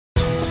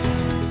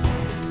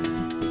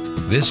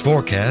This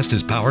forecast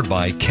is powered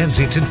by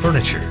Kensington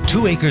Furniture.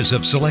 2 acres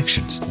of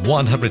selections,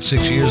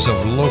 106 years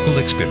of local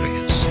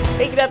experience.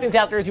 Hey, good afternoon,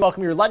 South Jersey.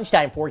 Welcome to your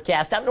lunchtime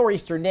forecast. I'm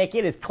Nor'easter Nick.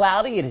 It is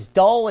cloudy, it is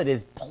dull, it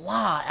is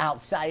blah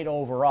outside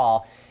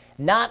overall.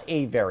 Not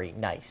a very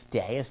nice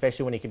day,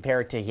 especially when you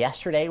compare it to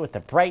yesterday with the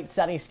bright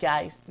sunny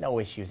skies. No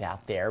issues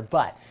out there,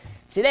 but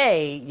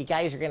today you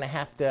guys are going to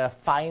have to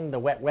find the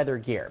wet weather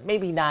gear.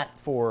 Maybe not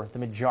for the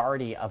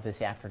majority of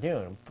this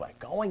afternoon, but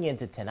going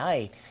into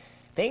tonight,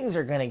 things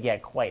are going to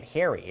get quite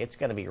hairy. It's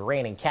going to be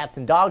raining cats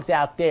and dogs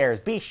out there.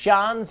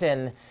 Bichons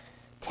and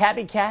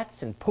tabby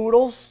cats and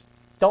poodles.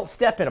 Don't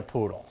step in a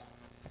poodle.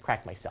 I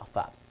cracked myself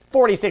up.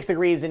 46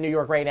 degrees in New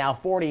York right now,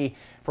 40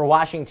 for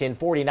Washington,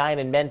 49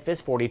 in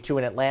Memphis, 42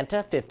 in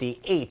Atlanta,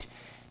 58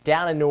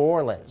 down in New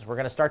Orleans. We're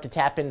going to start to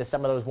tap into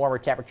some of those warmer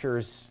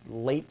temperatures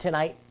late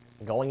tonight,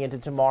 going into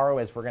tomorrow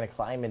as we're going to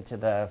climb into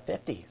the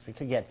 50s. We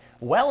could get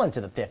well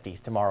into the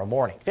 50s tomorrow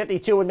morning.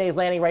 52 in Mays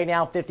Landing right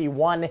now,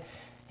 51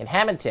 in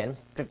Hamilton,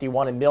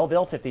 51 in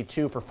Millville,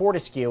 52 for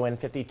Fortescue,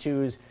 and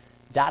 52s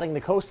dotting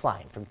the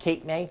coastline from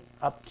Cape May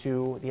up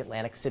to the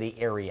Atlantic City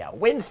area.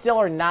 Winds still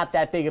are not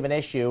that big of an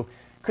issue.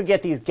 Could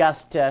get these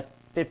gusts to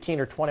 15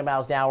 or 20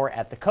 miles an hour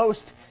at the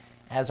coast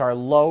as our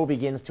low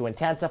begins to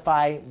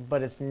intensify,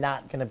 but it's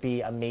not going to be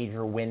a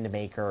major wind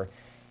maker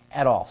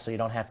at all, so you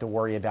don't have to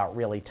worry about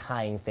really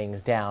tying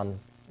things down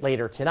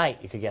later tonight.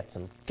 You could get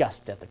some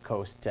gusts at the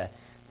coast to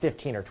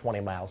 15 or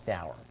 20 miles an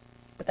hour,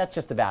 but that's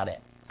just about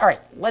it. All right,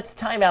 let's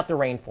time out the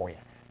rain for you.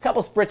 A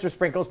couple spritz or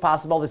sprinkles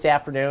possible this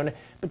afternoon,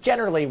 but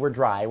generally we're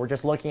dry. We're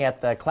just looking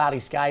at the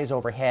cloudy skies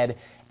overhead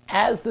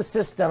as the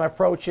system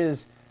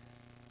approaches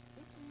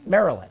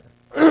Maryland,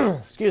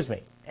 excuse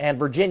me, and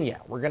Virginia.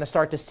 We're going to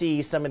start to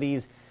see some of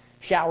these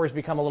showers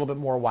become a little bit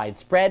more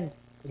widespread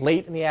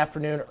late in the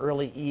afternoon,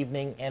 early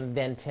evening, and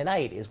then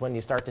tonight is when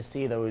you start to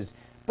see those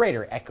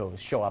brighter echoes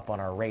show up on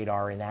our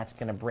radar, and that's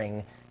going to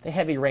bring the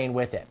heavy rain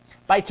with it.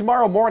 By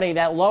tomorrow morning,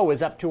 that low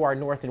is up to our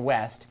north and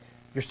west.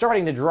 You're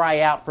starting to dry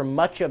out for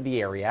much of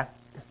the area.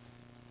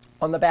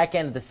 On the back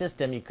end of the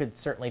system, you could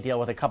certainly deal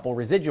with a couple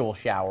residual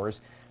showers,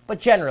 but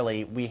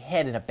generally we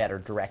head in a better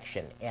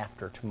direction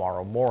after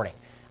tomorrow morning.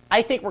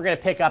 I think we're going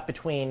to pick up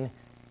between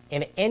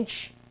an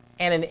inch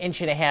and an inch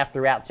and a half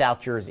throughout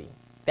South Jersey.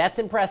 That's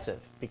impressive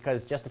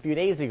because just a few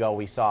days ago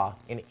we saw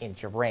an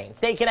inch of rain.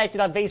 Stay connected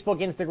on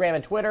Facebook, Instagram,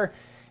 and Twitter.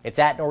 It's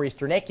at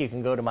Nor'easter Nick. You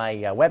can go to my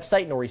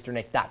website,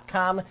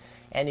 nor'easternick.com,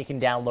 and you can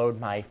download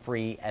my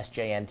free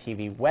SJN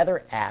TV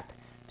weather app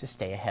to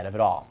stay ahead of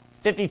it all.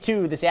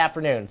 52 this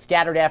afternoon.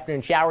 Scattered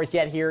afternoon showers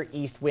get here.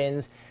 East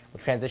winds will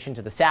transition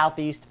to the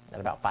southeast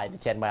at about 5 to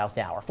 10 miles an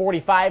hour.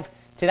 45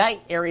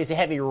 tonight. Areas of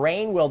heavy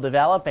rain will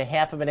develop a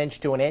half of an inch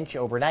to an inch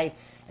overnight,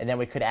 and then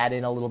we could add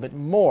in a little bit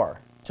more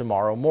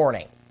tomorrow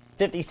morning.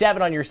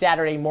 57 on your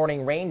Saturday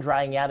morning, rain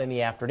drying out in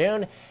the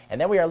afternoon, and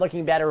then we are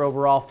looking better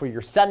overall for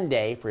your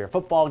Sunday, for your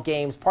football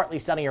games. Partly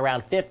sunny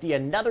around 50.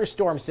 Another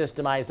storm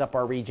system eyes up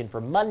our region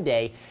for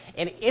Monday,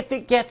 and if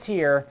it gets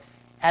here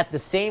at the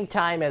same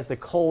time as the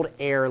cold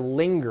air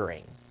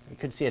lingering, you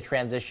could see a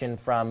transition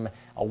from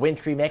a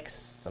wintry mix,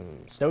 some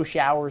snow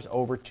showers,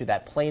 over to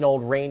that plain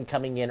old rain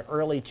coming in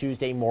early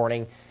Tuesday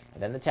morning,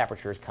 and then the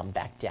temperatures come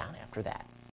back down after that.